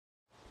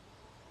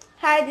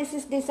Hi, this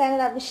is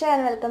designer Abisha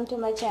and welcome to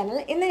my channel.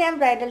 ഇന്ന് ഞാൻ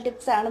bridal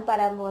tips ആണ്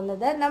പറയാൻ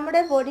പോകുന്നത്.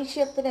 നമ്മുടെ ബോഡി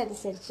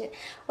ഷേപ്പിനനുസരിച്ച്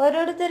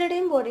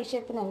ഓരോരുത്തരുടെയും ബോഡി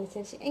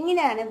ഷേപ്പിനനുസരിച്ച്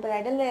എങ്ങനെയാണ്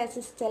ബ്രൈഡൽ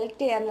വെയർസ്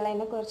സെലക്ട്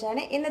ചെയ്യാന്നുള്ളതിനെ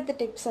കുറിച്ചാണ് ഇന്നത്തെ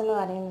ടിപ്സ് എന്ന്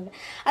പറയുന്നത്.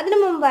 അതിനു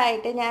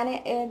മുമ്പായിട്ട് ഞാൻ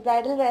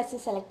ബ്രൈഡൽ വെയർസ്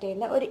സെലക്ട്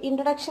ചെയ്യുന്ന ഒരു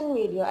ഇൻട്രൊഡക്ഷൻ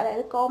വീഡിയോ,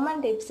 അതായത് കോമൺ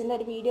ടിപ്സിൻ്റെ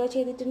ഒരു വീഡിയോ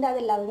ചെയ്തിട്ടുണ്ട്.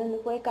 അതെല്ലാവരും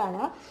ഒന്ന് പോയി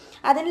കാണുക.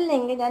 അതിൻ്റെ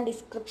ലിങ്ക് ഞാൻ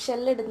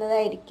ഡിസ്ക്രിപ്ഷനിൽ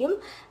ഇടുന്നതായിരിക്കും.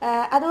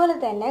 അതുപോലെ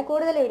തന്നെ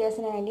കൂടുതൽ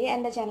വീഡിയോസിന് വേണ്ടി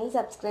എൻ്റെ ചാനൽ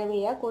സബ്സ്ക്രൈബ്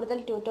ചെയ്യുക. കൂടുതൽ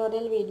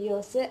tutorial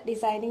videos,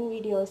 designing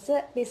videos,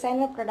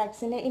 designer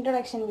പ്രൊഡക്ട്സിൻ്റെ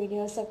introduction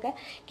വീഡിയോസൊക്കെ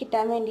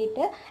കിട്ടാൻ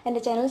വേണ്ടിയിട്ട് എൻ്റെ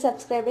ചാനൽ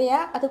സബ്സ്ക്രൈബ്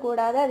ചെയ്യുക.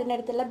 അതുകൂടാതെ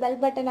അതിനടുത്തുള്ള ബെൽ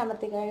ബട്ടൺ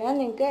അമർത്തി കഴിഞ്ഞാൽ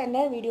നിങ്ങൾക്ക്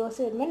എൻ്റെ വീഡിയോസ്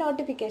വരുമ്പോൾ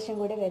നോട്ടിഫിക്കേഷൻ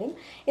കൂടി വരും.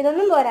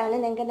 ഇതൊന്നും പോരാണ്,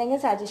 നിങ്ങൾക്ക്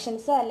എന്തെങ്കിലും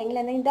സജഷൻസോ അല്ലെങ്കിൽ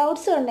എന്തെങ്കിലും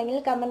ഡൗട്ട്സോ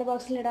ഉണ്ടെങ്കിൽ കമൻറ്റ്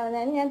ബോക്സിൽ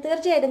ഇടാവുന്നതാണ്. ഞാൻ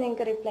തീർച്ചയായിട്ടും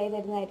നിങ്ങൾക്ക് റിപ്ലൈ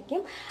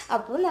തരുന്നതായിരിക്കും.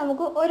 അപ്പോൾ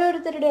നമുക്ക്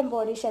ഓരോരുത്തരുടെയും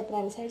ബോഡി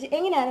ഷേപ്പിനനുസരിച്ച്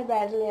എങ്ങനെയാണ്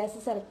ബ്രൈഡൽ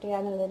വെയർസ് സെലക്ട്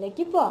ചെയ്യുക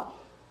എന്നുള്ളതിലേക്ക് പോവാം.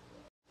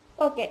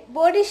 ഓക്കെ,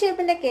 ബോഡി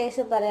ഷേപ്പിൻ്റെ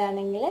കേസ്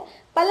പറയുകയാണെങ്കിൽ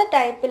പല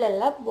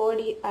ടൈപ്പിലുള്ള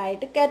ബോഡി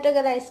ആയിട്ട്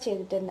കാറ്റഗറൈസ്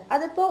ചെയ്തിട്ടുണ്ട്.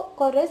 അതിപ്പോൾ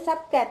കുറേ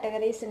സബ്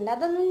കാറ്റഗറീസ് ഉണ്ട്,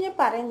 അതൊന്നും ഞാൻ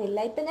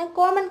പറയുന്നില്ല. ഇപ്പം ഞാൻ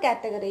കോമൺ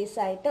കാറ്റഗറീസ്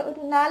ആയിട്ട് ഒരു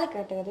 4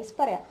 കാറ്റഗറീസ്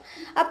പറയാം.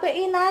 അപ്പോൾ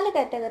ഈ 4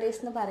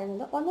 കാറ്റഗറീസ് എന്ന്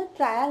പറയുന്നത് ഒന്ന്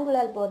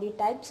ട്രയാങ്കുലർ ബോഡി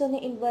ടൈപ്സ്,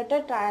 ഒന്ന്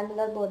ഇൻവേർട്ടഡ്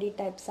ട്രയാങ്കുലർ ബോഡി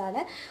ടൈപ്സ്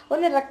ആണ്,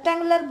 ഒന്ന്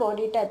റെക്ടാങ്കുലർ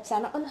ബോഡി ടൈപ്സ്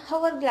ആണ്, ഒന്ന്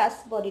ഹവർ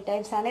ഗ്ലാസ് ബോഡി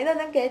ടൈപ്സ് ആണ്.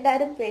 ഇതൊന്നും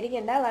കേട്ടാരും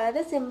പേടിക്കേണ്ട,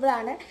 വളരെ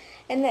സിമ്പിളാണ്.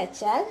 എന്ന്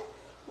വെച്ചാൽ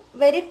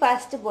വെരി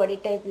ഫസ്റ്റ് ബോഡി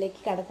ടൈപ്പിലേക്ക്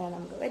കടക്കാം.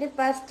 നമുക്ക് വെരി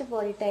ഫസ്റ്റ്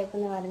ബോഡി ടൈപ്പ്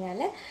എന്ന് പറഞ്ഞാൽ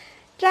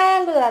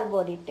ട്രയാങ്കുലർ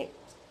ബോഡി ടൈപ്പ്.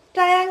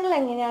 ട്രയാങ്കിൾ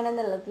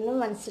എങ്ങനെയാണെന്നുള്ളതൊന്നും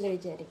മനസ്സിൽ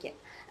വിചാരിക്കുക.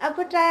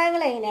 അപ്പോൾ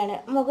ട്രയാങ്കിൾ എങ്ങനെയാണ്?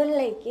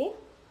 മുകളിലേക്ക്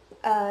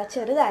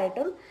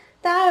ചെറുതായിട്ടും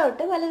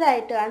താഴോട്ട്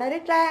വലുതായിട്ടുമാണ് ഒരു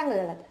ട്രയാങ്കിൾ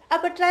ഉള്ളത്.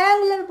 അപ്പോൾ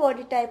ട്രയാങ്കുലർ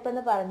ബോഡി ടൈപ്പ്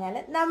എന്ന് പറഞ്ഞാൽ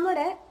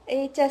നമ്മുടെ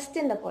ഈ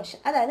ചെസ്റ്റിൻ്റെ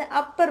പോർഷൻ, അതായത്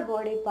അപ്പർ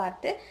ബോഡി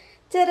പാർട്ട്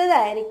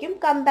ചെറുതായിരിക്കും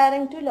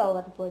comparing to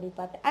lower body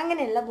part.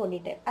 അങ്ങനെയുള്ള ബോഡി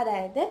ടൈപ്പ്,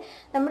 അതായത്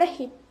നമ്മുടെ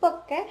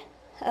ഹിപ്പൊക്കെ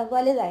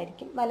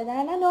വലുതായിരിക്കും,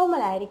 വലുതാണ്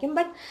നോർമൽ ആയിരിക്കും,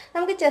 ബട്ട്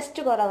നമുക്ക്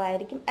ചെസ്റ്റ്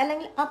കുറവായിരിക്കും,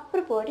 അല്ലെങ്കിൽ അപ്പർ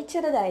ബോഡി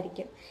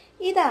ചെറുതായിരിക്കും.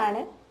 ഇതാണ്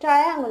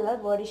ട്രയാങ്കുലർ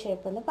ബോഡി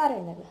ഷേപ്പ് എന്ന്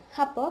പറയുന്നത്.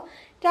 അപ്പോൾ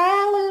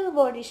ട്രയാങ്കുലർ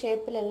ബോഡി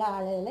ഷേപ്പിലുള്ള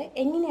ആളുകൾ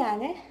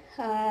എങ്ങനെയാണ്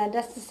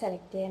ഡ്രസ്സ്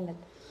സെലക്ട്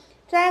ചെയ്യേണ്ടത്?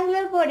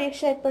 ട്രയാങ്കുലർ ബോഡി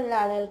ഷേപ്പുള്ള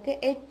ആളുകൾക്ക്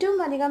ഏറ്റവും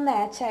അധികം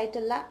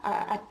മാച്ചായിട്ടുള്ള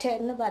അറ്റയർ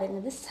എന്ന്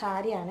പറയുന്നത്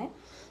സാരിയാണ്.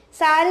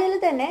 സാരിയിൽ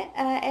തന്നെ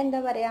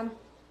എന്താ പറയുക,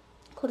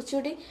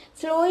 കുറച്ചുകൂടി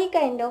ഫ്ലോയി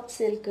കൈൻഡ് ഓഫ്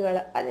സിൽക്കുകൾ,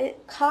 അത്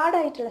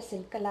ഹാർഡായിട്ടുള്ള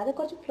സിൽക്കല്ല, അത്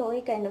കുറച്ച് ഫ്ലോയി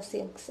കൈൻഡ് ഓഫ്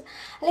സിൽക്സ്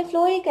അല്ലെങ്കിൽ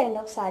ഫ്ലോയി കൈൻഡ്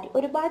ഓഫ് സാരി,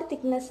 ഒരുപാട്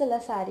തിക്നെസ് ഉള്ള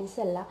സാരീസ്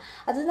അല്ല.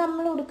 അത്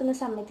നമ്മൾ ഉടുക്കുന്ന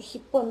സമയത്ത്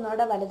ഹിപ്പ്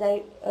ഒന്നുകൂടെ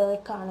വലുതായി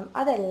കാണും.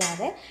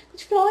 അതല്ലാതെ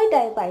കുറച്ച് ഫ്ലോയി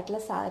ടൈപ്പ് ആയിട്ടുള്ള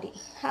സാരി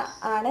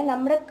ആണ്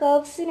നമ്മുടെ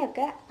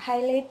കർവ്സിനൊക്കെ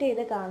ഹൈലൈറ്റ്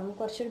ചെയ്ത് കാണും,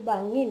 കുറച്ചൊരു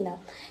ഭംഗി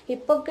ഉണ്ടാവും.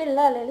 ഹിപ്പൊക്കെ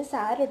ഉള്ള ആളുകൾ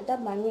സാരി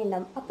എടുത്താൽ ഭംഗി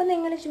ഉണ്ടാവും. അപ്പം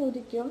നിങ്ങൾ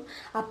ചോദിക്കും,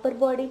 അപ്പർ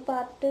ബോഡി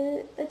പാർട്ട്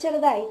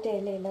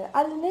ചെറുതായിട്ടല്ലേ ഉള്ളത്?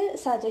 അതിന്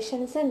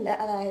സജഷൻസ് ഉണ്ട്.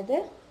 അതായത്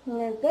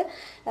നിങ്ങൾക്ക്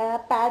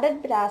പാഡഡ്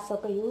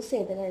ബ്രാസൊക്കെ യൂസ്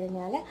ചെയ്ത്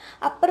കഴിഞ്ഞാൽ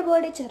അപ്പർ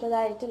ബോഡി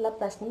ചെറുതായിട്ടുള്ള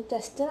പ്രശ്നം,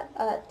 ചെസ്റ്റ്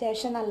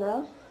അത്യാവശ്യം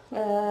നല്ലോണം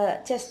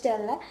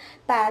ചെസ്റ്റുള്ള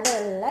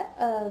പാഡുള്ള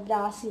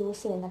ബ്രാസ്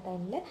യൂസ് ചെയ്യുന്ന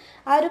ടൈമിൽ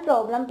ആ ഒരു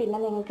പ്രോബ്ലം പിന്നെ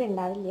നിങ്ങൾക്ക്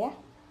ഉണ്ടാവില്ല.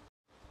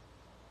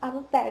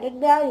 അപ്പോൾ പാഡഡ്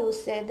ബ്രാ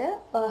യൂസ് ചെയ്ത്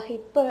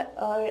ഹിപ്പ്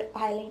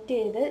ഹൈലൈറ്റ്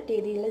ചെയ്ത്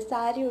രീതിയിൽ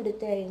സാരി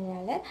ഉടുത്തു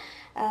കഴിഞ്ഞാൽ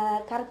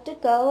കറക്റ്റ്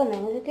കർവ്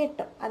നിങ്ങൾക്ക്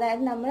കിട്ടും.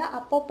 അതായത് നമ്മൾ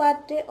അപ്പർ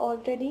പാർട്ട്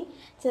ഓൾറെഡി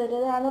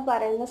ചെറുതാണെന്ന്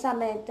പറയുന്ന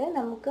സമയത്ത്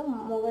നമുക്ക്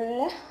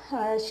മുകളിൽ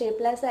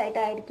ഷേപ്പ്ലെസ്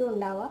ആയിട്ടായിരിക്കും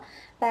ഉണ്ടാവുക.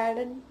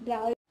 പാഡഡ്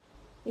ബ്രാ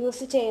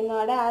യൂസ്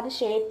ചെയ്യുന്നതോടെ ആ ഒരു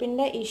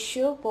ഷേപ്പിൻ്റെ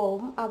ഇഷ്യൂ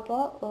പോവും.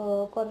 അപ്പോൾ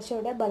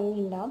കുറച്ചുകൂടെ ഭംഗി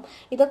ഉണ്ടാവും.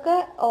 ഇതൊക്കെ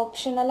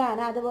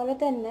ഓപ്ഷണലാണ്. അതുപോലെ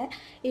തന്നെ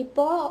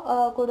ഇപ്പോൾ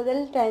കൂടുതൽ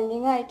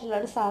ട്രെൻഡിങ്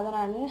ആയിട്ടുള്ളൊരു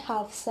സാധനമാണ്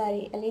ഹാഫ്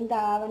സാരി അല്ലെങ്കിൽ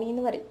ധാവണി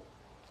എന്ന് പറയും.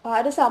 ആ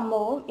ഒരു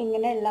സംഭവം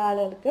ഇങ്ങനെയുള്ള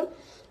ആളുകൾക്ക്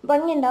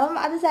ഭംഗി ഉണ്ടാവും.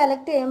 അത്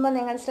സെലക്ട് ചെയ്യുമ്പോൾ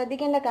നിങ്ങൾ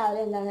ശ്രദ്ധിക്കേണ്ട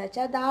കാര്യം എന്താണെന്ന്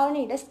വെച്ചാൽ,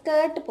 ധാവണിയുടെ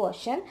സ്കേർട്ട്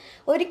പോർഷൻ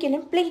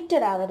ഒരിക്കലും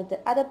പ്ലീറ്റഡ് ആവരുത്.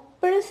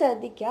 അതെപ്പോഴും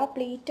ശ്രദ്ധിക്കുക.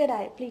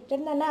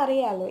 പ്ലീറ്റഡ് തന്നെ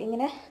അറിയാമല്ലോ,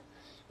 ഇങ്ങനെ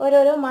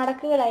ഓരോരോ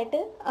മടക്കുകളായിട്ട്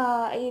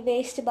ഈ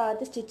വേസ്റ്റ്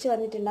ഭാഗത്ത് സ്റ്റിച്ച്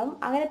വന്നിട്ടുണ്ടാവും.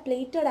 അങ്ങനെ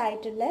പ്ലീറ്റഡ്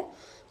ആയിട്ടുള്ള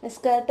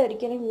സ്കേർട്ട്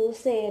ഒരിക്കലും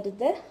യൂസ്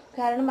ചെയ്യരുത്.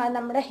 കാരണം അത്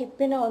നമ്മുടെ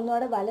ഹിപ്പിനെ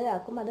ഒന്നുകൂടെ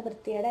വലുതാക്കും, അത്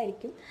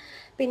വൃത്തികേടായിരിക്കും.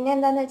 പിന്നെ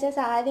എന്താണെന്ന് വെച്ചാൽ,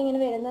 സാരി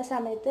ഇങ്ങനെ വരുന്ന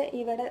സമയത്ത്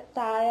ഇവിടെ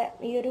താഴെ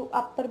ഈ ഒരു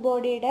അപ്പർ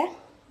ബോഡിയുടെ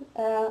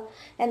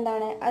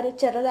എന്താണ് ഒരു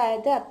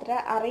ചെറുതായത് അത്ര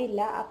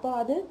അറിയില്ല. അപ്പോൾ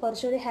അത്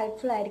കുറച്ചുകൂടി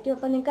ഹെൽപ്ഫുൾ ആയിരിക്കും.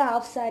 അപ്പോൾ നിങ്ങൾക്ക്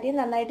ഹാഫ് സാരി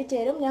നന്നായിട്ട്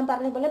ചേരും. ഞാൻ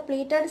പറഞ്ഞ പോലെ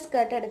പ്ലീറ്റഡ്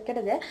സ്കേർട്ട്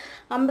എടുക്കരുത്.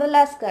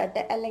 അംബ്രല്ല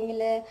സ്കേർട്ട്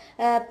അല്ലെങ്കിൽ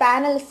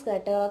പാനൽ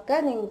സ്കേർട്ട് ഒക്കെ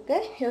നിങ്ങൾക്ക്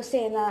യൂസ്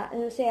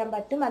ചെയ്യാൻ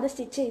പറ്റും. അത്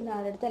സ്റ്റിച്ച് ചെയ്യുന്ന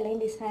ആളുടെ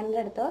അല്ലെങ്കിൽ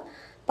ഡിസൈനറുടെ അടുത്തോ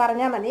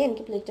പറഞ്ഞാൽ മതി,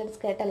 എനിക്ക് പ്ലീറ്റഡ്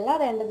സ്കേർട്ട് അല്ല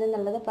വേണ്ടത്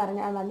എന്നുള്ളത്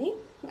പറഞ്ഞാൽ മതി.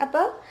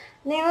 അപ്പോൾ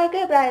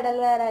നിങ്ങൾക്ക് ബ്രൈഡൽ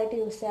വെയർ ആയിട്ട്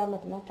യൂസ് ചെയ്യാൻ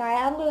പറ്റുന്ന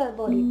ട്രയാങ്കുലർ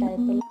ബോഡി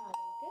ടൈപ്പുള്ള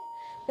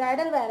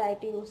ബ്രൈഡൽ വെയർ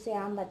ആയിട്ട് യൂസ്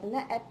ചെയ്യാൻ പറ്റുന്ന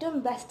ഏറ്റവും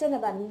ബെസ്റ്റ് എന്ന്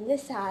പറയുന്നത്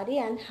സാരി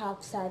ആൻഡ്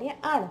ഹാഫ് സാരി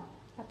ആണ്.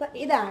 അപ്പോൾ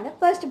ഇതാണ്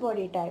ഫസ്റ്റ്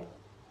ബോഡി ടൈപ്പ്.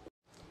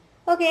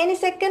 ഓക്കെ, ഇനി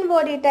സെക്കൻഡ്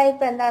ബോഡി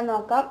ടൈപ്പ് എന്താണെന്ന്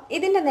നോക്കാം.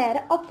 ഇതിൻ്റെ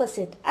നേരെ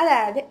ഓപ്പോസിറ്റ്,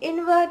 അതായത്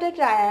ഇൻവേർട്ടഡ്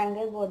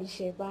ട്രയാങ്കിൾ ബോഡി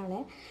ഷേപ്പാണ്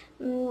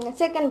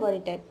സെക്കൻഡ്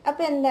ബോഡി ടൈപ്പ്.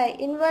 അപ്പോൾ എന്താ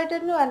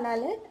ഇൻവേർട്ടഡ് എന്ന്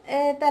പറഞ്ഞാൽ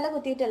തല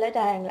കുത്തിയിട്ടുള്ള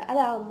ട്രയാങ്കിൾ.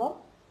 അതാകുമ്പോൾ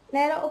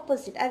നേരെ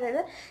ഓപ്പോസിറ്റ്,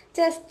 അതായത്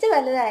ചെസ്റ്റ്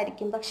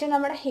വലുതായിരിക്കും, പക്ഷെ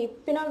നമ്മുടെ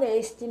ഹിപ്പിനോ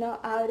വേസ്റ്റിനോ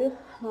ആ ഒരു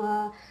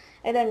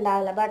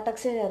ഇതുണ്ടാവില്ല.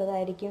 ബട്ടക്സ്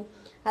ചെറുതായിരിക്കും,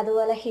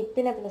 അതുപോലെ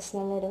ഹിപ്പിന്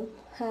പ്രശ്നം വരും,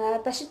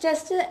 പക്ഷെ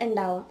ചെസ്റ്റ്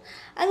ഉണ്ടാവും.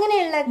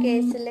 അങ്ങനെയുള്ള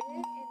കേസിൽ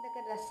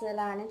എന്തൊക്കെ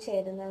ഡ്രസ്സുകളാണ്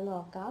ചേരുന്നത്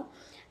നോക്കാം.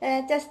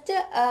 ജസ്റ്റ്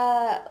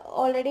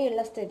ഓൾറെഡി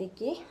ഉള്ള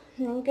സ്ഥിതിക്ക്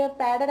നിങ്ങൾക്ക്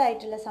പാഡഡ്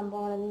ആയിട്ടുള്ള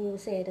സംഭവങ്ങളൊന്നും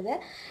യൂസ് ചെയ്യരുത്.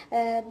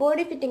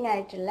 ബോഡി ഫിറ്റിംഗ്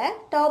ആയിട്ടുള്ള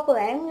ടോപ്പ്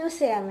വേണം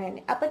യൂസ് ചെയ്യാൻ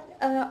വേണ്ടി. അപ്പം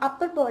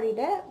അപ്പർ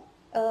ബോഡിയുടെ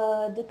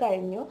ഇത്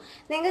കഴിഞ്ഞു.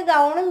 നിങ്ങൾക്ക്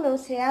ഗൗണും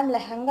യൂസ് ചെയ്യാം,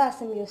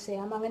 ലെഹങ്കാസും യൂസ്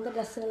ചെയ്യാം, അങ്ങനത്തെ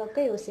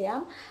ഡ്രസ്സുകളൊക്കെ യൂസ്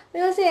ചെയ്യാം.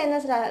 യൂസ് ചെയ്യുന്ന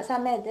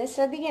സമയത്ത്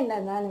ശ്രദ്ധിക്കേണ്ടത്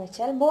എന്താണെന്ന്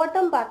വെച്ചാൽ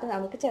ബോട്ടം പാർട്ട്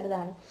നമുക്ക്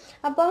ചെറുതാണ്.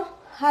 അപ്പോൾ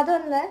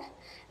അതൊന്ന്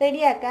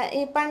റെഡിയാക്കാൻ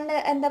ഈ പണ്ട്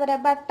എന്താ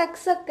പറയുക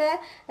ബട്ടക്സൊക്കെ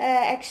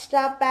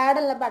എക്സ്ട്രാ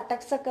പാഡുള്ള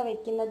ബട്ടക്സൊക്കെ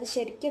വെക്കുന്നത്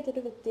ശരിക്കും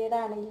ഇതൊരു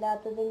വൃത്തികേടാണ്.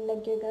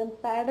 ഇല്ലാത്തതുണ്ടെങ്കിൽ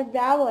പാഡ്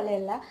ബ്രാ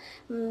പോലെയല്ല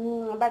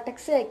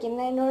ബട്ടക്സ്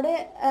വെക്കുന്നതിനോട്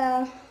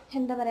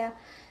എന്താ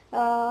പറയുക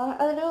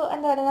അതൊരു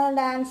എന്താ പറയുക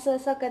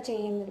ഡാൻസേഴ്സൊക്കെ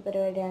ചെയ്യുന്നൊരു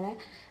പരിപാടിയാണ്.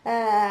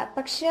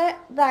 പക്ഷെ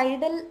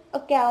ബ്രൈഡൽ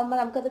ഒക്കെ ആകുമ്പോൾ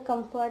നമുക്കത്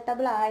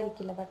കംഫർട്ടബിൾ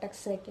ആയിരിക്കില്ല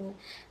ബട്ടക്സ് വയ്ക്കുന്നത്.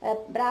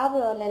 ബ്രാ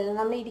പോലെയല്ല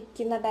നമ്മൾ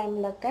ഇരിക്കുന്ന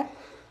ടൈമിലൊക്കെ.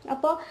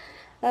 അപ്പോൾ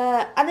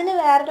അതിന്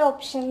വേറൊരു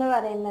ഓപ്ഷൻ എന്ന്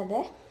പറയുന്നത്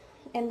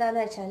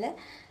എന്താണെന്ന് വെച്ചാൽ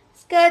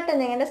സ്കേർട്ട്,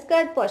 നിങ്ങളുടെ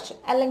സ്കേർട്ട് പോർഷൻ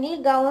അല്ലെങ്കിൽ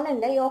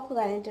ഗൗണിൻ്റെ യോക്ക്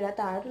കഴിഞ്ഞിട്ടുള്ള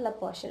താഴെയുള്ള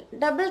പോർഷൻ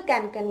ഡബിൾ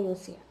കാൻകൺ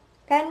യൂസ് ചെയ്യാം.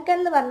 കാൻകൺ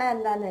എന്ന് പറഞ്ഞാൽ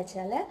എന്താണെന്ന്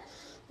വെച്ചാൽ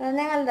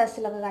ഞങ്ങൾ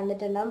ഡ്രസ്സിലൊക്കെ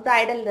കണ്ടിട്ടുണ്ടാകും,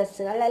 ബ്രൈഡൽ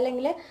ഡ്രസ്സുകൾ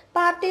അല്ലെങ്കിൽ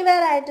പാർട്ടി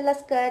വെയർ ആയിട്ടുള്ള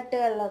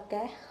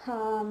സ്കേർട്ടുകളിലൊക്കെ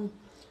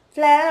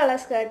ഫ്ലെയർ ഉള്ള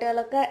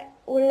സ്കേർട്ടുകളൊക്കെ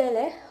ഉള്ളിൽ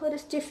ഒരു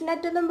സ്റ്റിഫ്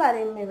നെറ്റ് എന്നും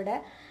പറയും ഇവിടെ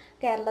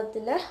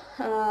കേരളത്തിൽ.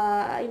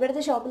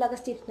 ഇവിടുത്തെ ഷോപ്പിലൊക്കെ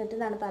സ്റ്റിഫ് നെറ്റ്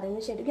എന്നാണ്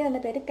പറയുന്നത്. ശരിക്കും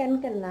അതിൻ്റെ പേര്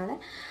കെൻകൻ എന്നാണ്.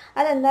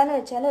 അതെന്താണെന്ന്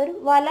വെച്ചാൽ ഒരു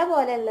വല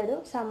പോലെയുള്ളൊരു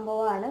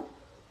സംഭവമാണ്.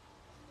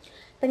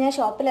 ഇപ്പം ഞാൻ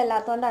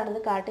ഷോപ്പിലല്ലാത്തതുകൊണ്ടാണ്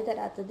ഇത്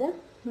കാട്ടിത്തരാത്തത്.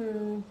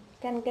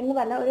 കെൻകൻ എന്ന്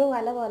പറഞ്ഞാൽ ഒരു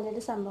വല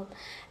പോലെയൊരു സംഭവം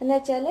എന്ന്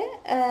വെച്ചാൽ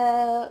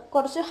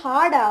കുറച്ച്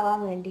ഹാർഡ്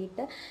ആവാൻ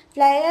വേണ്ടിയിട്ട്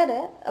ഫ്ലെയർ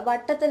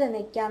വട്ടത്തിൽ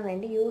നിൽക്കാൻ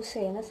വേണ്ടി യൂസ്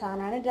ചെയ്യുന്ന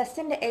സാധനമാണ്.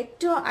 ഡ്രസ്സിൻ്റെ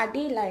ഏറ്റവും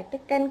അടിയിലായിട്ട്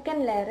കെൻകൻ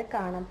ലെയർ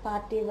കാണാം.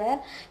 പാർട്ടി വെയർ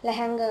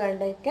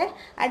ലെഹങ്കകളുടെയൊക്കെ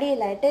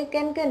അടിയിലായിട്ട്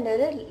കെൻകൻ്റെ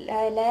ഒരു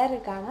ലെയർ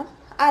കാണാം.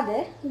 അത്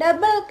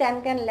ഡബിൾ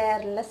കെൻകൻ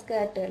ലെയറുള്ള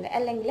സ്കേർട്ടുകൾ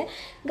അല്ലെങ്കിൽ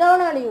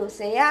ഗൗണുകൾ യൂസ്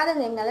ചെയ്യുക. അത്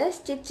നിങ്ങൾ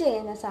സ്റ്റിച്ച്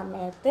ചെയ്യുന്ന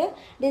സമയത്ത്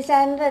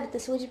ഡിസൈനറുടെ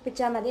അടുത്ത്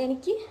സൂചിപ്പിച്ചാൽ മതി,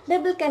 എനിക്ക്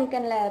ഡബിൾ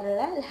കെൻകൻ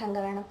ലെയറുള്ള ലെഹങ്ക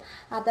വേണം.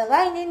 അഥവാ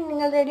ഇനി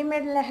നിങ്ങൾ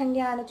റെഡിമെയ്ഡ്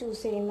ലെഹങ്കയാണ്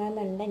ചൂസ്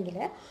ചെയ്യുന്നതെന്നുണ്ടെങ്കിൽ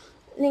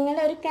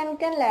നിങ്ങളൊരു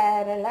കെൻകൻ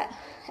ലെയറുള്ള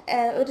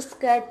ഒരു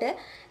സ്കേർട്ട്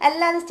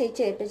അല്ലാതെ സ്റ്റിച്ച്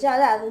ചെയ്യിപ്പിച്ച്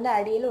അത് അതിൻ്റെ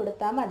അടിയിൽ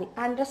കൊടുത്താൽ മതി.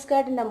 അണ്ടർ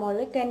സ്കേർട്ടിൻ്റെ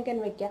മുകളിൽ കെൻകൻ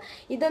വയ്ക്കുക.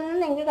 ഇതൊന്നും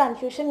നിങ്ങൾക്ക്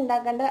കൺഫ്യൂഷൻ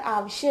ഉണ്ടാക്കേണ്ട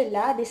ആവശ്യമില്ല.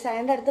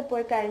 ഡിസൈനറുടെ അടുത്ത്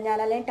പോയി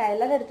കഴിഞ്ഞാൽ അല്ലെങ്കിൽ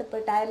ടൈലറുടെ അടുത്ത്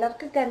പോയി,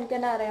 ടൈലർക്ക്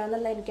കെൻകൻ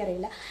അറിയാമെന്നുള്ള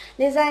എനിക്കറിയില്ല,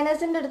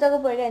 ഡിസൈനേഴ്സിൻ്റെ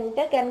അടുത്തൊക്കെ പോയി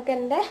കഴിഞ്ഞിട്ട്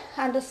കെൻകൻ്റെ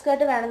അണ്ടർ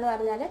സ്കേർട്ട് വേണമെന്ന്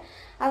പറഞ്ഞാൽ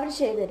അവർ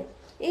ചെയ്തു തരും.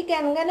 ഈ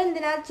കെൻകൻ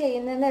എന്തിനാണ്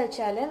ചെയ്യുന്നതെന്ന്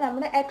വെച്ചാൽ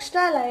നമ്മുടെ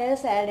എക്സ്ട്രാ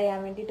ലെയേഴ്സ് ആഡ് ചെയ്യാൻ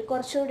വേണ്ടിയിട്ട്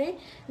കുറച്ചുകൂടി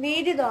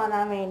വീതി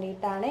തോന്നാൻ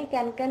വേണ്ടിയിട്ടാണ് ഈ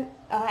കെൻകൻ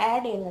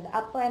ആഡ് ചെയ്യുന്നത്.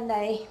 അപ്പോൾ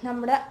എന്തായി,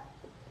 നമ്മുടെ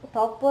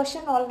ടോപ്പ്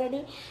പോർഷൻ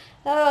ഓൾറെഡി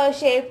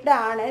ഷേപ്ഡ്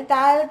ആണ്.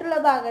 താഴോട്ടുള്ള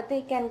ഭാഗത്ത്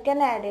ഈ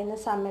കെൻകൻ ആഡ് ചെയ്യുന്ന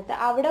സമയത്ത്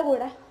അവിടെ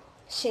കൂടെ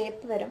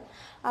ഷേപ്പ് വരും.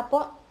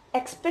 അപ്പോൾ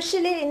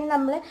എക്സ്പെഷ്യലി ഇനി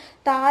നമ്മൾ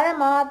താഴെ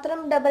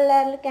മാത്രം ഡബിൾ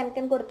ലെയറിൽ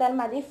കെൻകൻ കൊടുത്താൽ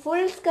മതി.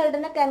 ഫുൾ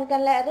സ്കേർട്ടിന്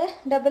കെൻകൻ ലെയർ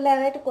ഡബിൾ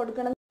ലെയറായിട്ട്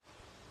കൊടുക്കണം.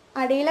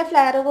 അടിയിലെ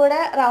ഫ്ലെയർ കൂടെ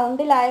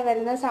റൗണ്ടിലായി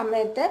വരുന്ന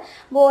സമയത്ത്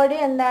ബോഡി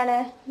എന്താണ്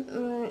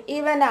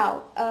ഈവൻ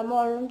ആവും,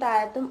 മുകളിലും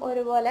താഴത്തും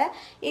ഒരുപോലെ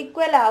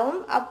ഈക്വൽ ആവും.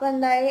 അപ്പോൾ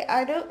എന്തായി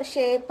ഒരു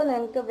ഷേപ്പ്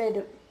നിങ്ങൾക്ക്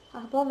വരും.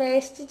 അപ്പോൾ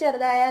വേസ്റ്റ്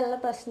ചെറുതായാലുള്ള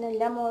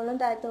പ്രശ്നമില്ല, മുകളിലും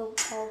താഴത്തും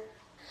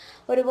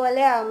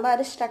ഒരുപോലെ ആകുമ്പോൾ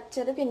ഒരു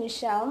സ്ട്രക്ചർ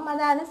ഫിനിഷ് ആവും.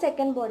 അതാണ്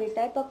സെക്കൻഡ് ബോഡി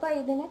ടൈപ്പ്. അപ്പോൾ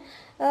ഇതിന്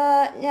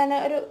ഞാൻ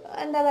ഒരു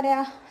എന്താ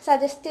പറയുക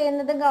സജസ്റ്റ്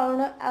ചെയ്യുന്നത്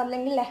ഗൗണ്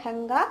അല്ലെങ്കിൽ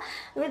ലെഹങ്ക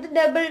വിത്ത്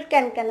ഡബിൾ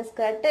കെൻകൻ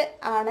സ്കേർട്ട്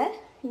ആണ്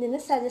ഇതിന്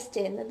സജസ്റ്റ്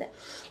ചെയ്യുന്നത്.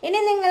 ഇനി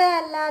നിങ്ങൾ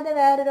അല്ലാതെ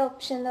വേറൊരു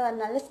ഓപ്ഷൻ എന്ന്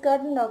പറഞ്ഞാൽ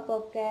സ്കേർട്ടും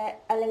ടോപ്പൊക്കെ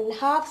അല്ലെങ്കിൽ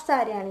ഹാഫ്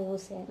സാരിയാണ്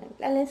യൂസ് ചെയ്യുന്നത്,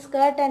 അല്ലെങ്കിൽ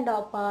സ്കേർട്ട് ആൻഡ്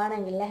ടോപ്പ്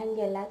ആണെങ്കിൽ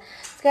ലെഹങ്കയല്ല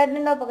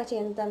സ്കേർട്ടും ടോപ്പൊക്കെ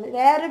ചെയ്യുന്നത്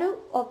വേറൊരു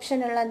ഓപ്ഷൻ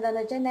ഉള്ള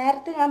എന്താണെന്ന് വെച്ചാൽ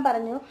നേരത്തെ ഞാൻ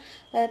പറഞ്ഞു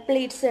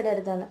പ്ലീറ്റ്സ്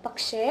ഇടരുതെന്ന്.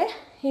 പക്ഷേ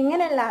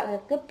ഇങ്ങനെയുള്ള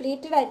ആൾക്ക്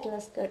പ്ലീറ്റഡ്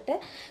ആയിട്ടുള്ള സ്കേർട്ട്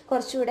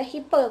കുറച്ചുകൂടെ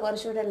ഹിപ്പൊക്കെ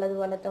കുറച്ചുകൂടെ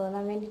ഉള്ളതുപോലെ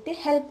തോന്നാൻ വേണ്ടിയിട്ട്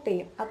ഹെൽപ്പ്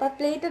ചെയ്യും. അപ്പോൾ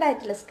പ്ലീറ്റഡ്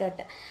ആയിട്ടുള്ള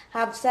സ്കേർട്ട്,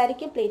 ഹാഫ്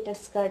സാരിക്ക്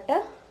പ്ലീറ്റഡ് സ്കേർട്ട്,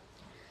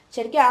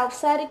 ശരിക്കും ഹാഫ്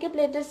സാരിക്ക്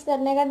പ്ലീറ്റഡ്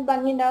സ്കേർട്ടിനേക്കാൾ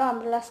ഭംഗി ഉണ്ടാവും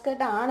അംബ്രല്ല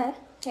സ്കേർട്ട് ആണ്,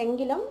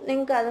 എങ്കിലും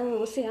നിങ്ങൾക്ക് അതും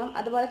യൂസ് ചെയ്യാം.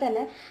 അതുപോലെ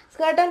തന്നെ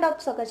സ്കേർട്ട് ആൻഡ്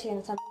ടോപ്സ് ഒക്കെ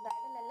ചെയ്യുന്ന സമയത്ത്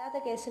ബ്രൈഡൽ അല്ലാത്ത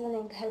കേസിൽ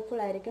നിങ്ങൾക്ക് ഹെൽപ്ഫുൾ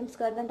ആയിരിക്കും.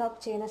 സ്കേർട്ട് ആൻഡ് ടോപ്പ്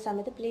ചെയ്യുന്ന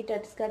സമയത്ത്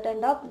പ്ലീറ്റഡ് സ്കേർട്ട്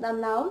ആൻഡ് ടോപ്പ്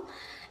നന്നാവും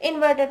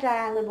ഇൻവേർട്ടഡ്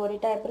ട്രയാങ്കിൾ ബോഡി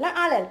ടൈപ്പുള്ള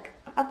ആളുകൾക്ക്.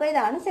 അപ്പോൾ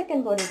ഇതാണ്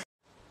സെക്കൻഡ് ബോഡി.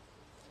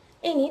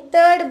 ഇനി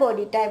തേർഡ്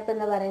ബോഡി ടൈപ്പ്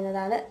എന്ന്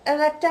പറയുന്നതാണ്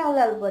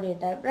rectangular body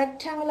type.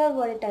 Rectangular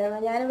body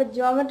type ഞാനിപ്പോൾ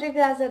ജോമെട്രി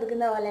ക്ലാസ്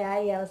എടുക്കുന്ന പോലെ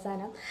ആയി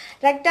അവസാനം.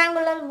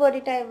 റെക്ടാങ്കുലർ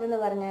ബോഡി ടൈപ്പ് എന്ന്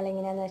പറഞ്ഞാൽ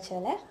എങ്ങനെയാണെന്ന്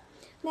വെച്ചാൽ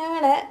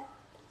ഞങ്ങളുടെ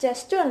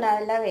ചെസ്റ്റും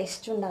ഉണ്ടാവില്ല,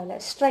 വേസ്റ്റും ഉണ്ടാവില്ല,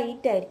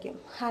 സ്ട്രൈറ്റ് ആയിരിക്കും.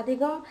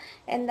 അധികം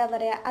എന്താ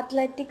പറയുക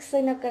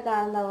അത്ലറ്റിക്സിനൊക്കെ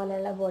കാണുന്ന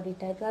പോലെയുള്ള ബോഡി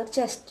ടൈപ്പ്. അത്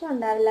ചെസ്റ്റും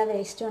ഉണ്ടാവില്ല,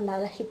 വേസ്റ്റും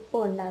ഉണ്ടാവില്ല,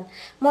 ഹിപ്പും ഉണ്ടാവില്ല,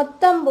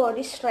 മൊത്തം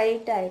ബോഡി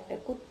സ്ട്രൈറ്റ് ആയിട്ട്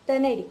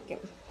കുത്തനെ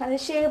ഇരിക്കും. അത്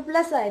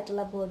ഷേപ്പ്ലെസ്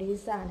ആയിട്ടുള്ള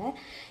ബോഡീസാണ്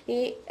ഈ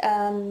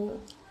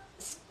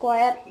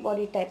സ്ക്വയർ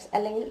ബോഡി ടൈപ്സ്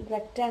അല്ലെങ്കിൽ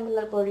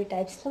റെക്ടാങ്കുലർ ബോഡി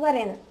ടൈപ്സ് എന്ന്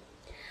പറയുന്നത്.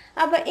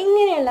 അപ്പോൾ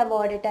ഇങ്ങനെയുള്ള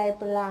ബോഡി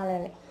ടൈപ്പുള്ള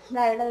ആളുകൾ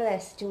ബ്രൈഡൽ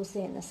വെയർസ് ചൂസ്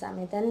ചെയ്യുന്ന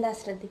സമയത്ത് എന്താ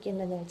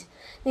ശ്രദ്ധിക്കേണ്ടതെന്ന് വെച്ചാൽ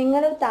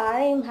നിങ്ങൾ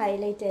താഴെയും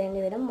ഹൈലൈറ്റ് ചെയ്യേണ്ടി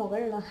വരും,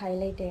 മുകളിലും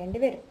ഹൈലൈറ്റ് ചെയ്യേണ്ടി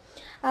വരും.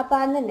 അപ്പോൾ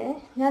അതിന്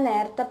ഞാൻ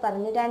നേരത്തെ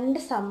പറഞ്ഞ് രണ്ട്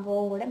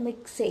സംഭവം കൂടെ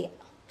മിക്സ് ചെയ്യാം.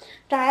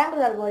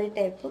 ട്രയാങ്കുലർ ബോഡി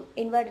ടൈപ്പും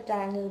ഇൻവേർട്ടഡ്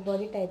ട്രയാങ്കുലർ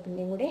ബോഡി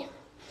ടൈപ്പിൻ്റെയും കൂടി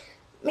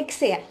മിക്സ്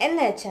ചെയ്യാം.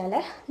 എന്ന് വെച്ചാൽ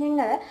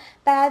നിങ്ങൾ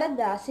പാഡഡ്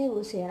ബ്രാസ്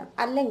യൂസ് ചെയ്യണം.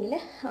 അല്ലെങ്കിൽ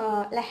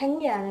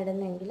ലെഹങ്കയാണ്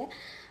ഇടുന്നതെങ്കിൽ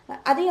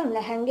അധികം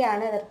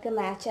ലെഹങ്കയാണ് ഇവർക്ക്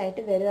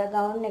മാച്ചായിട്ട് വരിക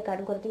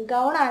ഗൗണിനെക്കാട്ടും കുറയ്ക്കും.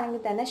 ഗൗൺ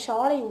ആണെങ്കിൽ തന്നെ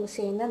ഷോൾ യൂസ്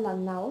ചെയ്യുന്നത്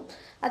നന്നാവും.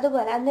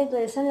 അതുപോലെ അതിൻ്റെ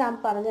ദിവസം ഞാൻ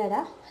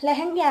പറഞ്ഞുതരാം.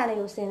 ലെഹങ്കയാണ്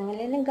യൂസ്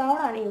ചെയ്യുന്നതെങ്കിൽ അല്ലെങ്കിൽ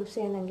ഗൗണാണ് യൂസ്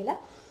ചെയ്യുന്നതെങ്കിൽ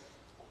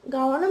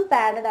ഗൗണും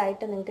പാഡഡ്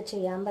ആയിട്ട് നിങ്ങൾക്ക്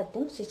ചെയ്യാൻ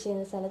പറ്റും. സ്റ്റിച്ച്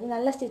ചെയ്യുന്ന സ്ഥലത്ത്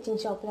നല്ല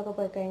സ്റ്റിച്ചിങ് ഷോപ്പിലൊക്കെ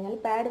പോയി കഴിഞ്ഞാൽ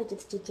പാഡ്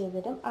വെച്ചിട്ട് സ്റ്റിച്ച് ചെയ്ത്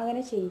തരും.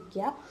 അങ്ങനെ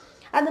ചെയ്യിക്കുക.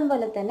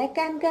 അതുപോലെ തന്നെ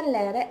കൻകൻ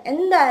ലെയർ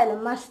എന്തായാലും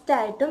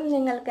മസ്റ്റായിട്ടും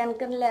നിങ്ങൾ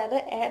കൻകൻ ലെയർ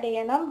ആഡ്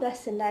ചെയ്യണം.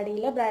 ഡ്രസ്സിൻ്റെ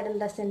അടിയിൽ, ബ്രൈഡൽ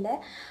ഡ്രസ്സിൻ്റെ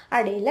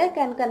അടിയിൽ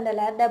കൻകൻ്റെ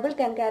ലെയർ ഡബിൾ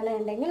കൻകൻ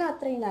ഉണ്ടെങ്കിൽ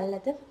അത്രയും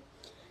നല്ലത്.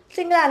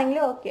 സിംഗിൾ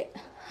ആണെങ്കിലും ഓക്കെ.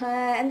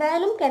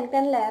 എന്തായാലും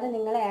കൻകൻ ലെയർ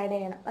നിങ്ങൾ ആഡ്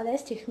ചെയ്യണം.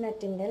 അതായത് സ്റ്റിഫ്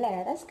നെറ്റിൻ്റെ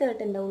ലെയർ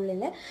സ്കേർട്ടിൻ്റെ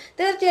ഉള്ളിൽ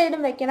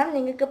തീർച്ചയായിട്ടും വെക്കണം.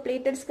 നിങ്ങൾക്ക്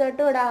പ്ലീറ്റഡ്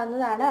സ്കേർട്ടും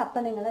ഇടാവുന്നതാണ്.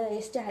 അപ്പം നിങ്ങൾ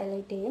വേസ്റ്റ്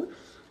ഹൈലൈറ്റ് ചെയ്യും.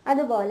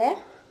 അതുപോലെ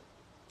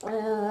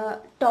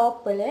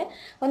ടോപ്പിൽ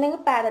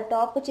ഒന്നെങ്കിൽ പാഡഡ്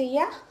ടോപ്പ്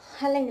ചെയ്യുക,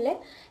 അല്ലെങ്കിൽ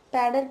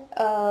പാഡഡ്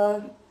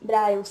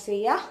ബ്രാ യൂസ്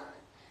ചെയ്യുക.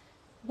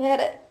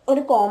 വേറെ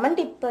ഒരു കോമൺ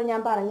ടിപ്പ്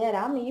ഞാൻ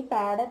പറഞ്ഞുതരാം. ഈ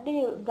പാഡഡ്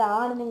ബ്രാ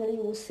ആണ് നിങ്ങൾ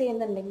യൂസ്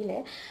ചെയ്യുന്നുണ്ടെങ്കിൽ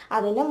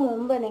അതിന്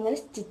മുമ്പ് നിങ്ങൾ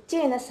സ്റ്റിച്ച്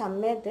ചെയ്യുന്ന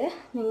സമയത്ത്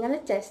നിങ്ങൾ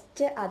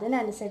ജസ്റ്റ്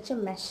അതിനനുസരിച്ച്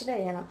മെഷർ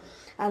ചെയ്യണം.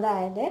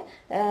 അതായത്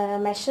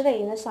മെഷർ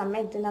ചെയ്യുന്ന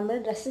സമയത്ത് നമ്മൾ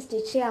ഡ്രസ്സ്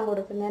സ്റ്റിച്ച് ചെയ്യാൻ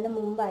കൊടുക്കുന്നതിന്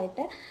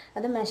മുമ്പായിട്ട്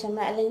അത്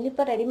മെഷർമെൻറ്റ്, അല്ലെങ്കിൽ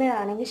ഇപ്പോൾ റെഡിമെയ്ഡ്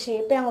ആണെങ്കിൽ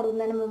ഷേപ്പ് ചെയ്യാൻ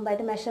കൊടുക്കുന്നതിന്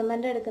മുമ്പായിട്ട്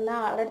മെഷർമെൻറ്റ് എടുക്കുന്ന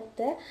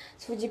ആളടുത്ത്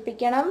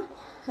സൂചിപ്പിക്കണം.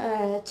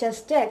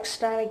 ചെസ്റ്റ്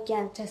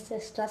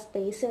എക്സ്ട്രാ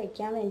സ്പേസ്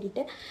വെക്കാൻ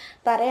വേണ്ടിയിട്ട്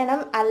പറയണം.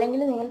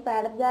 അല്ലെങ്കിൽ നിങ്ങൾ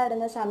പാഡഡ് ബ്രാ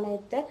ഇടുന്ന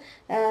സമയത്ത്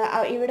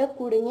ഇവിടെ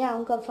കുടുങ്ങി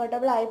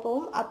അൺകംഫർട്ടബിൾ ആയി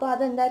പോകും. അപ്പോൾ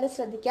അതെന്തായാലും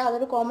ശ്രദ്ധിക്കുക.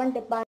 അതൊരു കോമൺ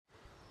ടിപ്പാണ്.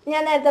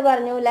 ഞാൻ നേരത്തെ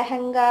പറഞ്ഞു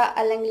ലെഹങ്ക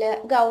അല്ലെങ്കിൽ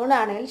ഗൗൺ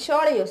ആണെങ്കിൽ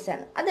ഷോൾ യൂസ്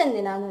ചെയ്യണം.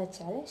 അതെന്തിനാന്ന്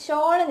വെച്ചാൽ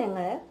ഷോള്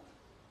നിങ്ങൾ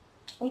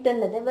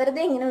ഇടേണ്ടത്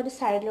വെറുതെ ഇങ്ങനെ ഒരു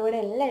സൈഡിലൂടെ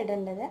അല്ല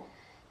ഇടേണ്ടത്.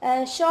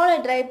 ഷോള്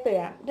ഡ്രൈപ്പ്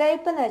ചെയ്യണം.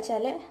 ഡ്രൈപ്പ് എന്ന്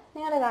വെച്ചാൽ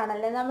നിങ്ങൾ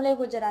കാണല്ലേ, നമ്മൾ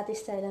ഗുജറാത്തി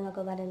സ്റ്റൈൽ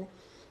എന്നൊക്കെ പറയുന്നത്,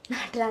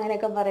 നാട്ടിൽ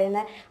അങ്ങനെയൊക്കെ പറയുന്ന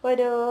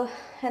ഒരു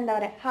എന്താ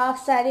പറയുക,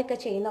 ഹാഫ് സാരി ഒക്കെ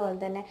ചെയ്യുന്ന പോലെ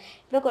തന്നെ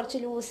ഇപ്പോൾ കുറച്ച്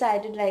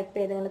ലൂസായിട്ട് ഡ്രൈപ്പ്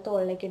ചെയ്ത് ഇങ്ങനെ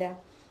തോളിലേക്ക് ഇടുക,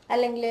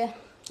 അല്ലെങ്കിൽ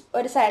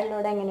ഒരു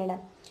സൈഡിലൂടെ എങ്ങനെ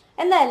ഇടാം.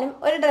 എന്തായാലും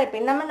ഒരു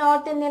ഡ്രൈപ്പിംഗ് നമ്മൾ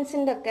നോർത്ത്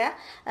ഇന്ത്യൻസിൻ്റെ ഒക്കെ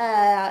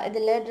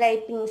ഇതിൽ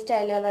ഡ്രൈപ്പിംഗ്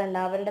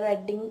സ്റ്റൈലുകളുണ്ടാവും. അവരുടെ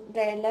വെഡ്ഡിങ്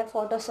ബ്രൈഡിലെ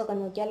ഫോട്ടോസൊക്കെ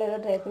നോക്കിയാൽ ഒരു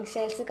ഡ്രൈപ്പിംഗ്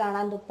സ്റ്റൈൽസ്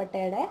കാണാൻ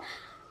ദുപ്പട്ടയുടെ.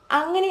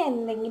 അങ്ങനെ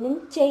എന്തെങ്കിലും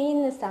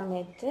ചെയ്യുന്ന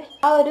സമയത്ത്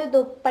ആ ഒരു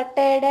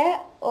ദുപ്പട്ടയുടെ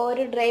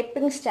ഒരു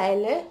ഡ്രൈപ്പിംഗ്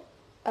സ്റ്റൈല്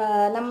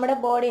നമ്മുടെ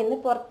ബോഡിയിൽ നിന്ന്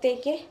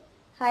പുറത്തേക്ക്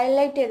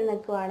ഹൈലൈറ്റ് ചെയ്ത്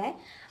നിൽക്കുവാണ്.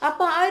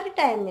 അപ്പോൾ ആ ഒരു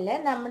ടൈമിൽ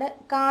നമ്മൾ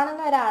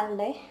കാണുന്ന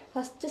ഒരാളുടെ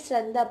ഫസ്റ്റ്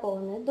ശ്രദ്ധ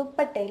പോകുന്നത്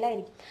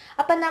ദുപ്പട്ടയിലായിരിക്കും.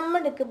 അപ്പം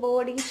നമ്മുടെക്ക്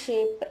ബോഡി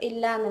ഷേപ്പ്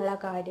ഇല്ല എന്നുള്ള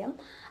കാര്യം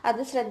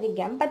അത്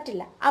ശ്രദ്ധിക്കാൻ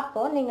പറ്റില്ല.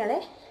 അപ്പോൾ നിങ്ങൾ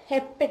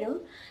എപ്പോഴും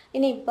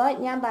ഇനിയിപ്പോൾ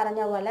ഞാൻ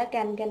പറഞ്ഞ പോലെ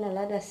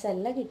കൻകനുള്ള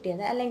ഡ്രസ്സല്ല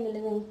കിട്ടിയത്, അല്ലെങ്കിൽ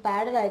നിങ്ങൾക്ക്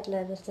പാഡഡ്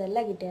ആയിട്ടുള്ള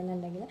ഡ്രസ്സല്ല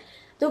കിട്ടിയെന്നുണ്ടെങ്കിൽ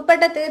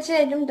ദുപ്പട്ട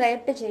തീർച്ചയായിട്ടും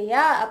ഡ്രൈപ്പ്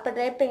ചെയ്യുക. അപ്പോൾ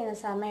ഡ്രൈപ്പ് ചെയ്യുന്ന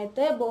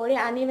സമയത്ത് ബോഡി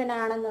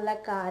അണീവനാണെന്നുള്ള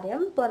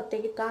കാര്യം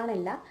പുറത്തേക്ക്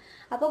കാണില്ല.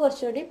 അപ്പോൾ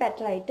കുറച്ചുകൂടി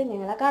ബെറ്ററായിട്ട്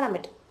നിങ്ങളെ കാണാൻ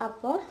പറ്റും.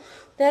 അപ്പോൾ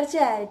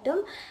തീർച്ചയായിട്ടും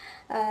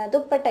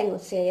ദുപ്പട്ട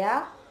യൂസ്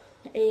ചെയ്യുക.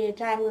 ഈ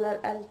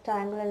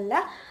ട്രയാങ്കുലറല്ല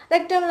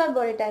റെക്ടാങ്കുലർ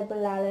ബോഡി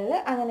ടൈപ്പുള്ള ആളുകൾ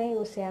അങ്ങനെ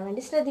യൂസ് ചെയ്യാൻ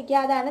വേണ്ടി ശ്രദ്ധിക്കുക.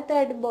 അതാണ്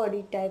തേർഡ് ബോഡി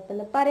ടൈപ്പ്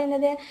എന്ന്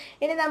പറയുന്നത്.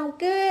 ഇനി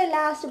നമുക്ക്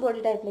ലാസ്റ്റ്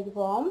ബോഡി ടൈപ്പിലേക്ക്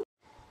പോകാം.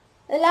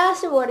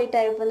 ലാസ്റ്റ് ബോഡി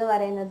ടൈപ്പ് എന്ന്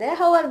പറയുന്നത്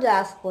hour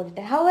glass body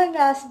type. Hour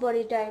glass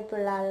body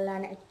ടൈപ്പുള്ള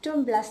ആളുകളാണ് ഏറ്റവും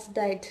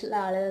ബ്ലസ്ഡ് ആയിട്ടുള്ള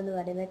ആളുകൾ എന്ന്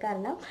പറയുന്നത്.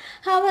 കാരണം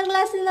ഹവർ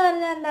ഗ്ലാസ് എന്ന്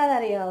പറഞ്ഞാൽ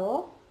എന്താണെന്നറിയാവോ,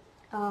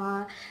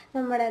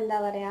 നമ്മുടെ എന്താ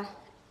പറയുക,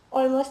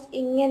 ഓൾമോസ്റ്റ്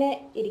ഇങ്ങനെ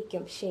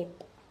ഇരിക്കും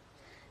ഷേപ്പ്.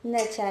 എന്ന്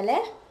വെച്ചാൽ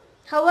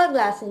ഹവർ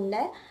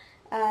ഗ്ലാസിൻ്റെ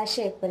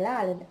ഷേപ്പുള്ള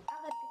ആളുകൾ,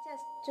 അവർക്ക്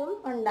ചെസ്റ്റും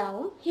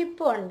ഉണ്ടാവും,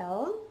 ഹിപ്പും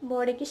ഉണ്ടാവും,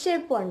 ബോഡിക്ക്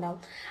ഷേപ്പും ഉണ്ടാവും.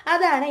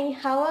 അതാണ് ഈ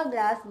ഹവർ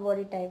ഗ്ലാസ്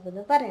ബോഡി ടൈപ്പ്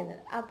എന്ന്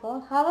പറയുന്നത്. അപ്പോൾ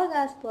ഹവർ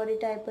ഗ്ലാസ് ബോഡി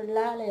ടൈപ്പുള്ള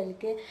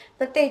ആളുകൾക്ക്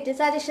പ്രത്യേകിച്ച്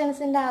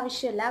സജഷൻസിൻ്റെ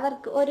ആവശ്യമില്ല.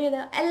 അവർക്ക്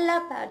ഒരുവിധം എല്ലാ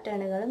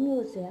പാറ്റേണുകളും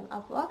യൂസ് ചെയ്യാം.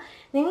 അപ്പോൾ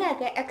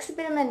നിങ്ങൾക്ക്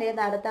എക്സ്പെരിമെൻ്റ് ചെയ്ത്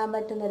നടത്താൻ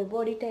പറ്റുന്ന ഒരു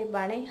ബോഡി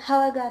ടൈപ്പാണ് ഈ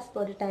ഹവർ ഗ്ലാസ്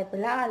ബോഡി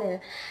ടൈപ്പുള്ള ആളുകൾ.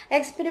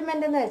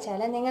 എക്സ്പെരിമെൻ്റ് എന്ന്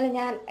വെച്ചാൽ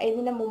ഞാൻ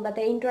ഇതിൻ്റെ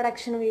മുമ്പത്തെ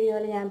ഇൻട്രൊഡക്ഷൻ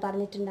വീഡിയോയിൽ ഞാൻ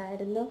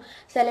പറഞ്ഞിട്ടുണ്ടായിരുന്നു,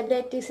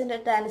 സെലിബ്രിറ്റീസിൻ്റെ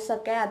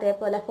ട്രെൻഡ്സൊക്കെ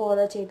അതേപോലെ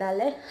ഫോളോ ചെയ്താൽ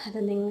അത്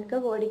നിങ്ങൾക്ക്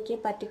ബോഡിക്ക്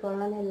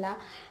പറ്റിക്കൊള്ളണമെന്നില്ല.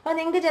 അപ്പോൾ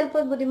നിങ്ങൾക്ക്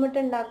ചിലപ്പോൾ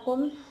ബുദ്ധിമുട്ടുണ്ടാക്കും.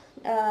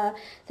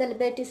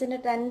 സെലിബ്രിറ്റീസിൻ്റെ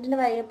ട്രെൻഡിന്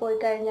വഴിയെ പോയി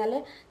കഴിഞ്ഞാൽ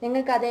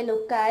നിങ്ങൾക്ക് അതേ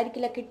ലുക്ക്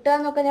ആയിരിക്കില്ല കിട്ടുക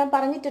എന്നൊക്കെ ഞാൻ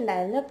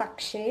പറഞ്ഞിട്ടുണ്ടായിരുന്നു.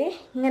 പക്ഷേ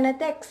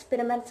ഇങ്ങനത്തെ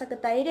എക്സ്പെരിമെൻറ്റ്സ് ഒക്കെ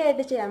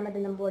ധൈര്യമായിട്ട് ചെയ്യാൻ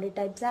പറ്റുന്ന ബോഡി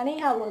ടൈപ്സാണ് ഈ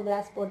ഹവർ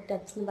ഗ്ലാസ് ബോഡി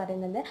ടൈപ്സ് എന്ന്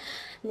പറയുന്നത്.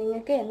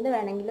 നിങ്ങൾക്ക് എന്ത്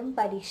വേണമെങ്കിലും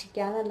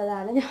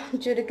പരീക്ഷിക്കാമെന്നുള്ളതാണ് ഞാൻ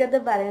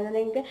ചുരുക്കത്തിൽ പറയുന്നത്.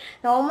 നിങ്ങൾക്ക്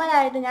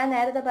നോർമലായിട്ട് ഞാൻ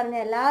നേരത്തെ പറഞ്ഞ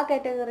എല്ലാ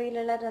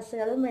കാറ്റഗറിയിലുള്ള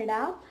ഡ്രസ്സുകളും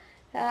ഇടാം.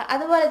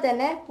 അതുപോലെ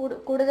തന്നെ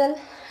കൂടുതൽ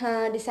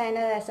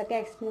ഡിസൈനേഴ്സൊക്കെ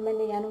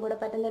എക്സ്പെരിമെൻറ്റ് ചെയ്യാനും കൂടെ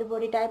പറ്റുന്ന ഒരു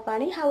ബോഡി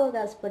ടൈപ്പാണ് ഈ ഹവർ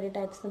ഗ്ലാസ് ബോഡി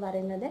ടൈപ്സ് എന്ന്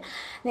പറയുന്നത്.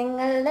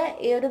 നിങ്ങളുടെ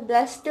ഈ ഒരു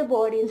ബ്ലസ്ഡ്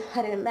ബോഡി എന്ന്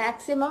പറയുന്നത്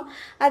മാക്സിമം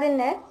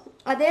അതിനെ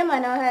അതേ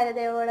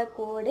മനോഹാരിതയോടെ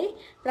കൂടി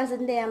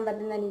പ്രസൻറ്റ് ചെയ്യാൻ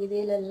പറ്റുന്ന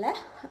രീതിയിലുള്ള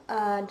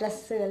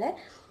ഡ്രസ്സുകൾ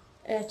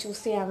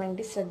ചൂസ് ചെയ്യാൻ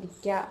വേണ്ടി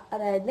ശ്രദ്ധിക്കുക.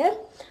 അതായത്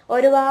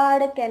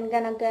ഒരുപാട്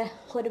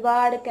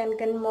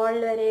കെൻകൻ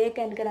മോളിൽ വരെ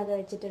കെൻകനൊക്കെ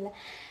വെച്ചിട്ടുള്ള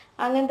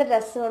അങ്ങനത്തെ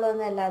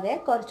ഡ്രസ്സുകളൊന്നും അല്ലാതെ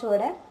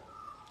കുറച്ചുകൂടെ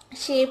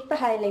ഷേപ്പ്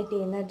ഹൈലൈറ്റ്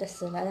ചെയ്യുന്ന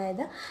ഡ്രസ്സുകൾ,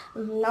 അതായത്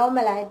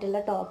നോർമലായിട്ടുള്ള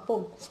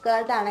ടോപ്പും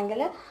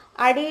സ്കേർട്ടാണെങ്കിൽ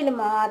അടിയിൽ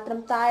മാത്രം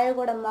താഴെ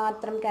കൂടെ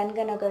മാത്രം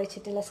കൻകനൊക്കെ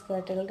വെച്ചിട്ടുള്ള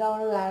സ്കേർട്ടുകൾ,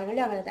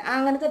 ഗൗണുകളാണെങ്കിലും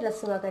അങ്ങനത്തെ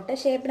ഡ്രസ്സുകളൊക്കെ ഇട്ട്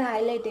ഷേപ്പിന്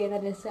ഹൈലൈറ്റ് ചെയ്യുന്ന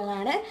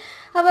ഡ്രസ്സുകളാണ്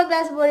അപ്പോൾ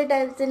ഗ്ലാസ് ബോഡി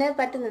ടൈപ്സിന്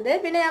പറ്റുന്നത്.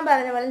 പിന്നെ ഞാൻ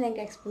പറഞ്ഞ പോലെ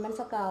നിങ്ങൾക്ക്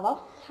എക്സ്പെരിമെൻറ്റ്സ് ഒക്കെ ആവാം,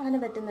 അങ്ങനെ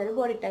പറ്റുന്ന ഒരു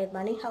ബോഡി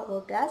ടൈപ്പാണ് ഈ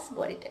ഹവർ ഗ്ലാസ്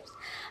ബോഡി ടൈപ്സ്.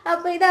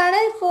 അപ്പോൾ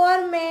ഇതാണ്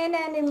 4 main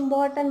and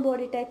important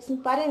body types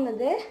എന്ന്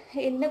പറയുന്നത്.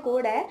 ഇതിൻ്റെ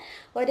കൂടെ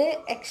ഒരു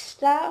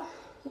എക്സ്ട്രാ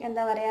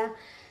എന്താ പറയുക,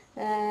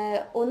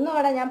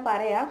 ഒന്നുകൂടെ ഞാൻ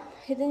പറയാം.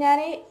 ഇത് ഞാൻ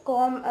ഈ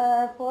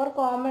 4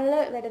 കോമണിൽ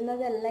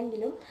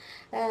വരുന്നതല്ലെങ്കിലും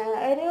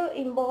ഒരു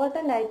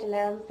ഇമ്പോർട്ടൻ്റ്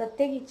ആയിട്ടുള്ള,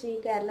 പ്രത്യേകിച്ച് ഈ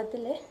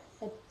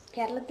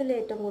കേരളത്തിൽ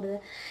ഏറ്റവും കൂടുതൽ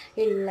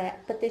ഉള്ള,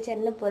 പ്രത്യേകിച്ച്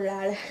എന്നെ പോലുള്ള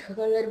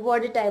ആളുകൾക്കുള്ള ഒരു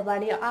ബോഡി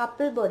ടൈപ്പാണ് ഈ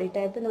ആപ്പിൾ ബോഡി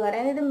ടൈപ്പ് എന്ന്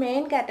പറയുന്നത്. ഇത്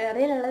മെയിൻ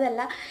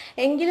കാറ്റഗറിയിലുള്ളതല്ല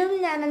എങ്കിലും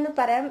ഞാനൊന്ന്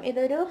പറയാം,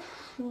 ഇതൊരു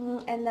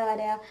എന്താ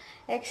പറയുക,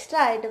 എക്സ്ട്രാ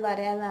ആയിട്ട്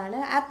പറയാവുന്നതാണ്.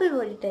 ആപ്പിൾ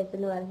ബോഡി ടൈപ്പ്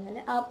എന്ന് പറഞ്ഞാൽ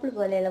ആപ്പിൾ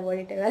പോലെയുള്ള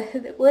ബോഡി ടൈപ്പ്,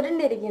 അതായത്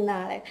ഉരുണ്ടിരിക്കുന്ന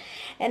ആളെ,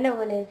 എന്നെ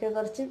പോലെയൊക്കെ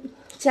കുറച്ച്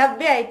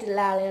ചബ്ബി ആയിട്ടുള്ള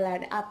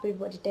ആളുകളാണ് ആപ്പിൾ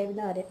ബോഡി ടൈപ്പ്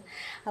എന്ന് പറയുന്നത്.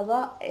 അപ്പോൾ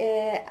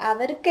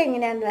അവർക്ക്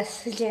എങ്ങനെയാണ്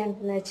ഡ്രസ്സ്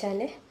ചെയ്യേണ്ടതെന്ന്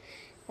വെച്ചാൽ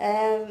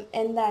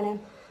എന്താണ്,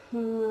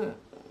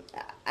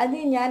 അത്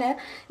ഞാൻ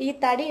ഈ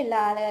തടിയുള്ള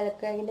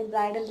ആളുകൾക്ക് എങ്ങനെ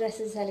ബ്രൈഡൽ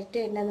ഡ്രസ്സ് സെലക്ട്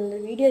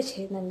ചെയ്യണമെന്നുള്ളൊരു വീഡിയോ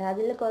ചെയ്യുന്നുണ്ട്.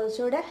 അതിൽ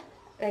കുറച്ചുകൂടെ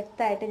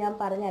വ്യക്തമായിട്ട് ഞാൻ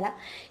പറഞ്ഞുതരാം.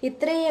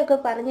 ഇത്രയൊക്കെ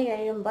പറഞ്ഞു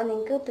കഴിയുമ്പോൾ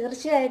നിങ്ങൾക്ക്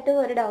തീർച്ചയായിട്ടും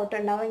ഒരു ഡൗട്ട്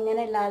ഉണ്ടാവും,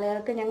 ഇങ്ങനെയുള്ള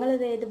ആളുകൾക്ക്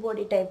ഞങ്ങളിത് ഏത്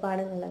ബോഡി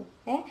ടൈപ്പാണെന്നുള്ളത്.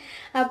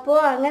 അപ്പോൾ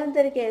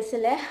അങ്ങനത്തെ ഒരു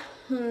കേസിൽ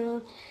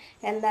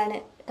എന്താണ്,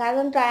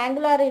 കാരണം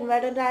ട്രയാങ്കുലർ,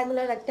 ഇൻവേർട്ടഡ്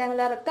ട്രയാങ്കുലർ,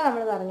 റെക്റ്റാങ്കുലർ ഒക്കെ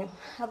നമ്മൾ പറഞ്ഞു.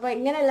 അപ്പോൾ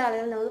ഇങ്ങനെയുള്ള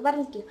ആളുകൾ നമ്മൾ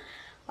പറഞ്ഞിട്ടില്ല.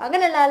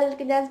 അങ്ങനെയുള്ള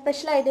ആളുകൾക്ക് ഞാൻ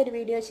സ്പെഷ്യലായിട്ട് ഒരു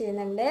വീഡിയോ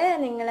ചെയ്യുന്നുണ്ട്.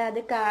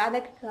 നിങ്ങളത്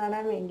അതൊക്കെ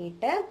കാണാൻ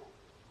വേണ്ടിയിട്ട്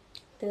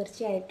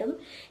തീർച്ചയായിട്ടും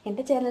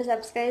എൻ്റെ ചാനൽ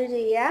സബ്സ്ക്രൈബ്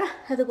ചെയ്യുക.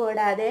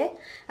 അതുകൂടാതെ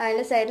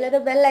അതിൻ്റെ സൈഡിലൊരു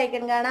ബെൽ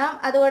ഐക്കൺ കാണാം,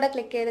 അതുകൂടെ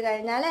ക്ലിക്ക് ചെയ്ത്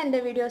കഴിഞ്ഞാൽ എൻ്റെ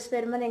വീഡിയോസ്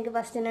വരുമ്പോൾ നിങ്ങൾക്ക്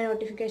ഫസ്റ്റ് തന്നെ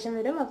നോട്ടിഫിക്കേഷൻ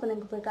വരും. അപ്പോൾ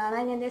നിങ്ങൾക്ക് പോയി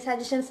കാണാൻ. എൻ്റെ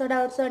സജഷൻസോ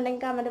ഡൗട്ട്സോ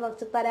ഉണ്ടെങ്കിൽ കമൻറ്റ്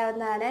ബോക്സിൽ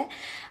പറയാവുന്നതാണ്.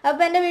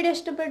 അപ്പോൾ എൻ്റെ വീഡിയോ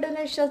ഇഷ്ടപ്പെട്ടു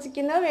എന്ന്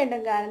വിശ്വസിക്കുന്നു.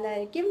 വീണ്ടും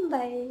കാണുന്നതായിരിക്കും.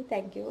 By,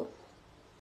 thank you.